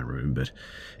get to my room, but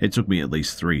it took me at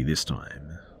least 3 this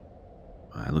time.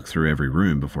 I looked through every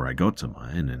room before I got to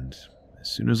mine, and as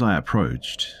soon as I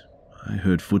approached, I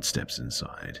heard footsteps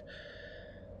inside.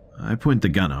 I point the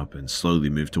gun up and slowly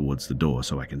move towards the door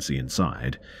so I can see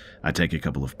inside. I take a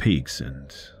couple of peeks,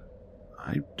 and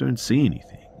I don't see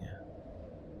anything.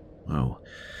 Well,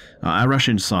 I rush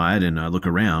inside and I look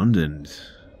around, and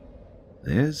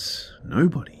there's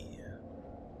nobody.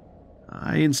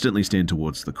 I instantly stand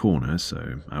towards the corner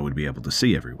so I would be able to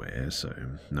see everywhere, so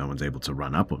no one's able to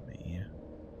run up on me.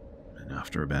 And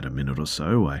after about a minute or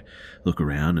so, I look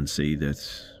around and see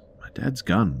that my dad's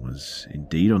gun was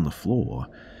indeed on the floor,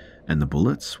 and the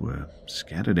bullets were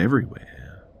scattered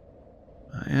everywhere.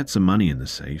 I had some money in the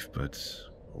safe, but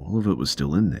all of it was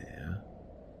still in there.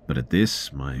 But at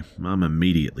this, my mum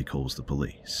immediately calls the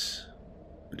police.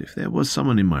 But if there was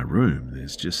someone in my room,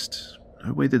 there's just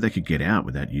no way that they could get out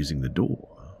without using the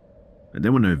door. And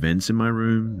there were no vents in my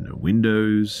room, no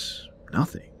windows,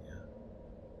 nothing.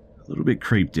 A little bit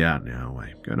creeped out now,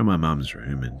 I go to my mum's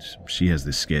room and she has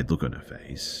this scared look on her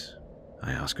face.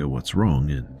 I ask her what's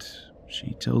wrong, and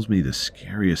she tells me the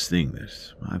scariest thing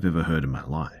that I've ever heard in my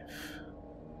life.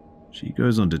 She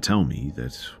goes on to tell me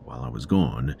that while I was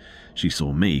gone, she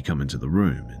saw me come into the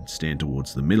room and stand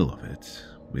towards the middle of it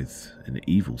with an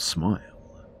evil smile.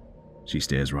 She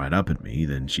stares right up at me,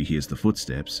 then she hears the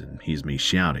footsteps and hears me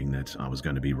shouting that I was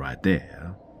going to be right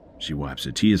there. She wipes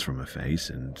her tears from her face,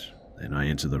 and then I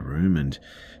enter the room and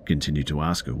continue to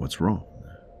ask her what's wrong.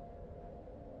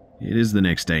 It is the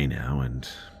next day now, and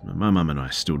my mum and I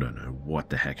still don't know what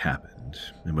the heck happened,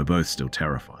 and we're both still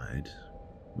terrified.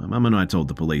 My mum and I told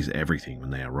the police everything when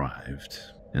they arrived,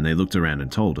 and they looked around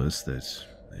and told us that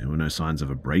there were no signs of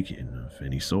a break-in of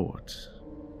any sort.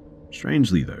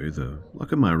 Strangely though, the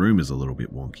lock in my room is a little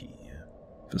bit wonky.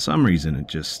 For some reason it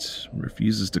just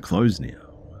refuses to close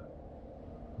now.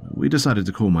 We decided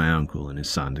to call my uncle and his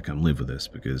son to come live with us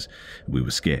because we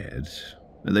were scared.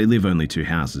 They live only 2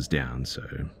 houses down, so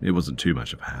it wasn't too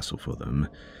much of a hassle for them.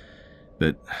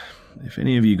 But if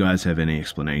any of you guys have any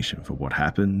explanation for what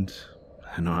happened,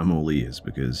 I know I'm all ears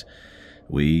because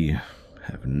we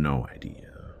have no idea.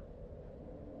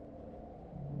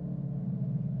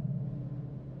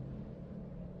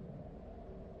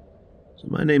 So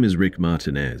my name is Rick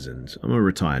Martinez, and I'm a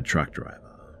retired truck driver.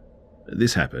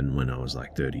 This happened when I was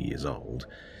like 30 years old,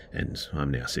 and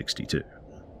I'm now 62.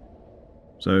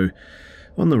 So,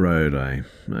 on the road, I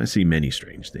see many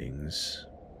strange things.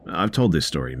 I've told this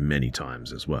story many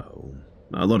times as well.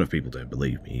 A lot of people don't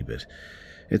believe me, but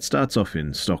it starts off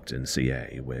in Stockton,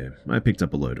 CA, where I picked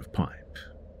up a load of pipe.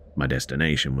 My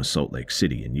destination was Salt Lake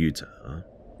City in Utah.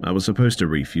 I was supposed to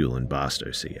refuel in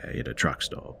Barstow, CA at a truck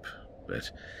stop,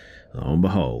 but lo and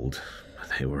behold,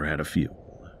 they were out of fuel.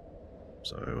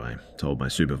 So I told my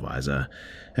supervisor,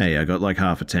 hey, I got like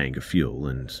half a tank of fuel,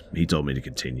 and he told me to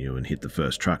continue and hit the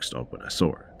first truck stop when I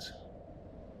saw it.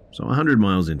 So 100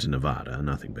 miles into Nevada,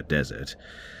 nothing but desert,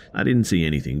 I didn't see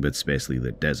anything but sparsely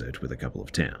lit desert with a couple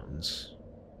of towns.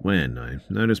 When I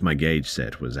noticed my gauge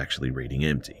set was actually reading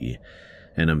empty,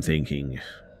 and I'm thinking,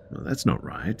 well, that's not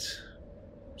right.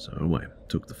 So I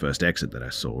took the first exit that I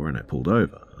saw and I pulled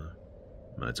over.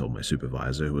 I told my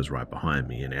supervisor, who was right behind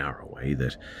me an hour away,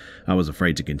 that I was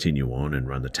afraid to continue on and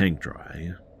run the tank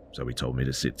dry, so he told me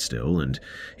to sit still and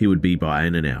he would be by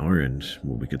in an hour and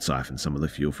we could siphon some of the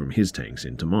fuel from his tanks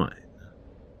into mine.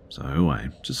 So I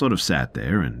just sort of sat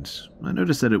there and I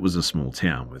noticed that it was a small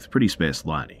town with pretty sparse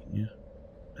lighting.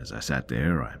 As I sat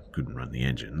there, I couldn't run the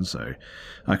engine, so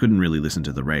I couldn't really listen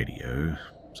to the radio,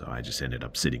 so I just ended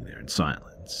up sitting there in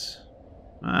silence.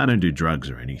 I don't do drugs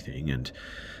or anything, and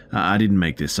I didn't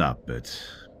make this up, but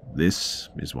this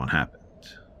is what happened.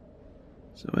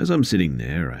 So as I'm sitting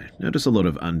there, I notice a lot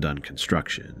of undone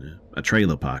construction, a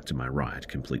trailer parked to my right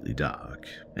completely dark,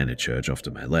 and a church off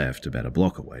to my left about a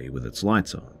block away with its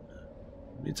lights on.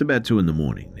 It's about 2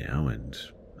 a.m. now, and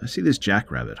I see this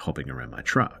jackrabbit hopping around my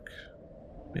truck.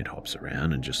 It hops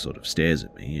around and just sort of stares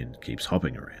at me and keeps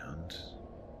hopping around.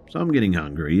 So I'm getting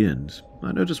hungry, and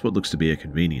I notice what looks to be a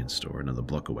convenience store another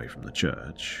block away from the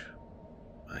church.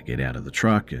 I get out of the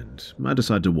truck and I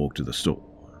decide to walk to the store.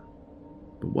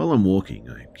 But while I'm walking,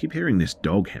 I keep hearing this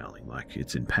dog howling like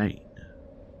it's in pain.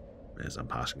 As I'm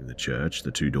passing the church,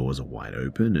 the 2 doors are wide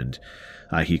open and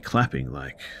I hear clapping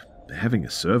like they're having a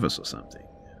service or something.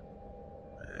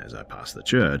 As I pass the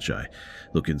church, I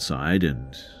look inside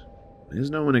and there's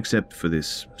no one except for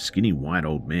this skinny white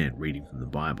old man reading from the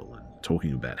Bible and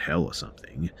talking about hell or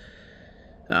something.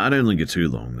 I don't linger too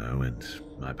long, though, and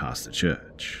I passed the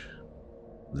church.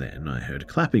 Then I heard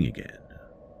clapping again.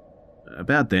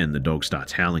 About then, the dog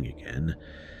starts howling again.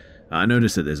 I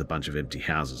notice that there's a bunch of empty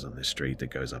houses on this street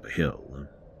that goes up a hill.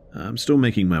 I'm still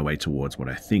making my way towards what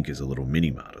I think is a little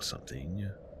mini-mart or something.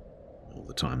 All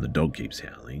the time the dog keeps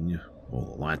howling, all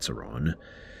the lights are on,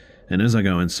 and as I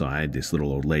go inside, this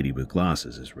little old lady with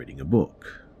glasses is reading a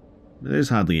book. There's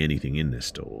hardly anything in this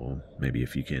store, maybe a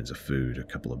few cans of food, a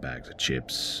couple of bags of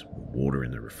chips, water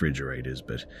in the refrigerators,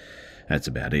 but that's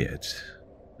about it.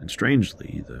 And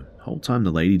strangely, the whole time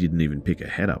the lady didn't even pick her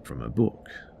head up from her book.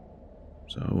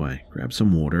 So I grabbed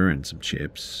some water and some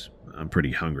chips. I'm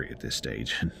pretty hungry at this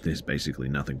stage, and there's basically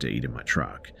nothing to eat in my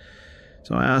truck.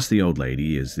 So I asked the old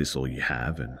lady, is this all you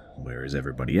have, and where is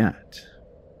everybody at?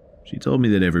 She told me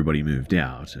that everybody moved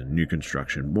out, and new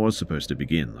construction was supposed to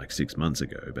begin like 6 months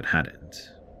ago, but hadn't.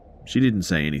 She didn't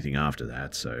say anything after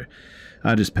that, so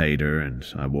I just paid her, and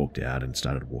I walked out and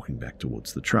started walking back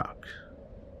towards the truck.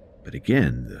 But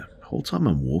again, the whole time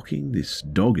I'm walking, this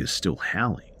dog is still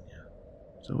howling.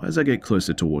 So as I get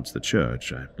closer towards the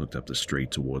church, I looked up the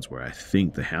street towards where I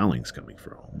think the howling's coming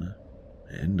from,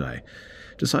 and I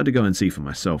decided to go and see for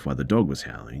myself why the dog was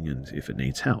howling and if it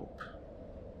needs help.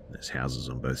 There's houses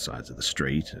on both sides of the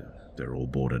street. They're all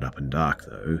boarded up and dark,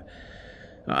 though.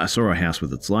 I saw a house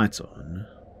with its lights on.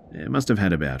 It must have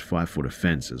had about 5 foot of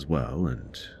fence as well,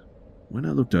 and when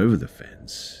I looked over the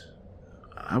fence,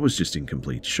 I was just in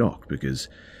complete shock because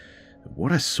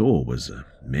what I saw was a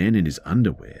man in his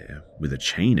underwear with a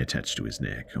chain attached to his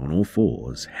neck on all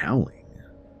fours, howling.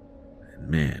 And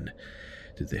man,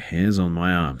 did the hairs on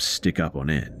my arms stick up on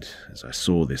end as I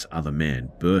saw this other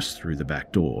man burst through the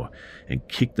back door and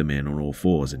kick the man on all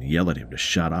fours and yell at him to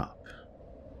shut up.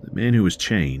 The man who was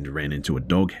chained ran into a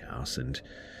doghouse, and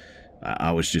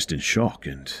I was just in shock,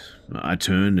 and I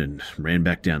turned and ran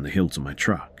back down the hill to my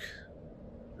truck.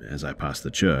 As I passed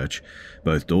the church,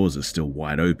 both doors are still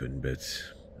wide open, but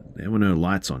there were no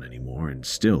lights on anymore, and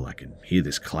still I can hear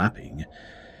this clapping.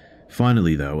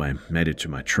 Finally, though, I made it to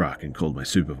my truck and called my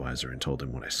supervisor and told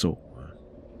him what I saw.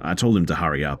 I told him to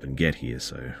hurry up and get here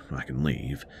so I can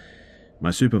leave.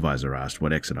 My supervisor asked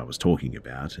what exit I was talking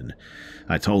about, and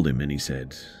I told him, and he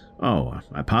said, "Oh,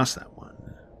 I passed that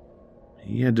one."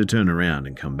 He had to turn around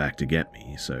and come back to get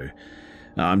me, so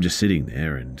I'm just sitting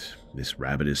there, and this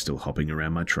rabbit is still hopping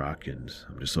around my truck, and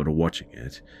I'm just sort of watching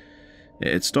it.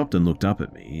 It stopped and looked up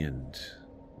at me, and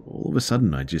all of a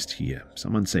sudden I just hear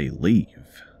someone say,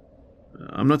 "Leave."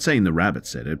 I'm not saying the rabbit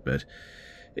said it, but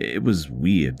it was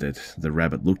weird that the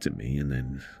rabbit looked at me, and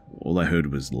then all I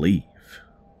heard was, "Leave."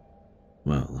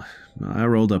 Well, I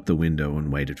rolled up the window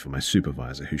and waited for my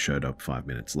supervisor, who showed up 5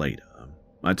 minutes later.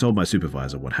 I told my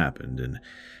supervisor what happened, and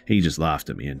he just laughed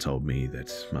at me and told me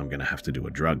that I'm going to have to do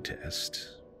a drug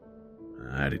test.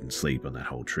 I didn't sleep on that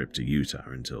whole trip to Utah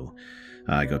until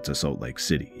I got to Salt Lake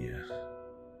City,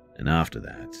 and after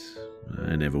that,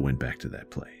 I never went back to that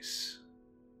place.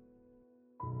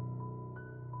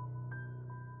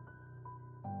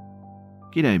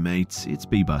 G'day mates, it's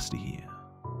B-Buster here.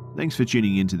 Thanks for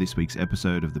tuning in to this week's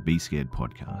episode of the Be Scared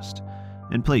podcast.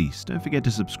 And please, don't forget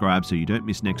to subscribe so you don't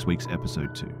miss next week's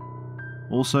episode too.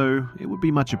 Also, it would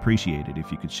be much appreciated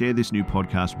if you could share this new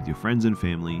podcast with your friends and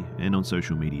family and on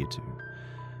social media too.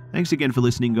 Thanks again for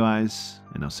listening, guys,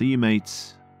 and I'll see you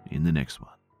mates in the next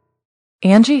one.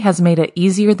 Angie has made it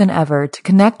easier than ever to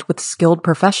connect with skilled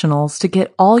professionals to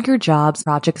get all your jobs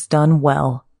projects done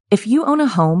well. If you own a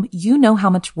home, you know how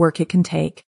much work it can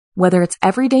take, whether it's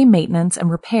everyday maintenance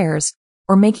and repairs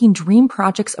or making dream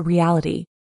projects a reality.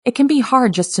 It can be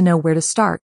hard just to know where to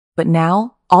start, but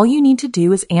now all you need to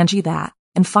do is Angie that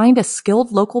and find a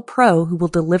skilled local pro who will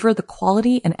deliver the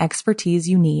quality and expertise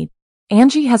you need.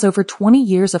 Angie has over 20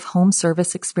 years of home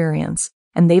service experience,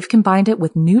 and they've combined it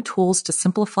with new tools to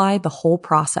simplify the whole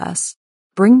process.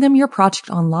 Bring them your project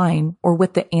online or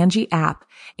with the Angie app,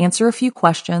 answer a few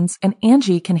questions, and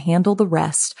Angie can handle the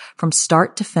rest from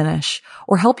start to finish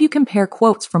or help you compare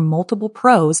quotes from multiple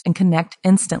pros and connect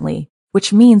instantly,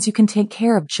 which means you can take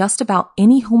care of just about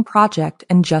any home project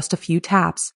in just a few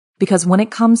taps. Because when it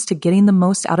comes to getting the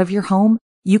most out of your home,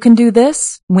 you can do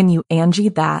this when you Angie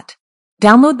that.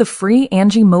 Download the free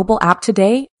Angie mobile app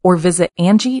today or visit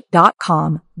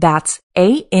Angie.com. That's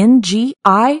ANGI.com.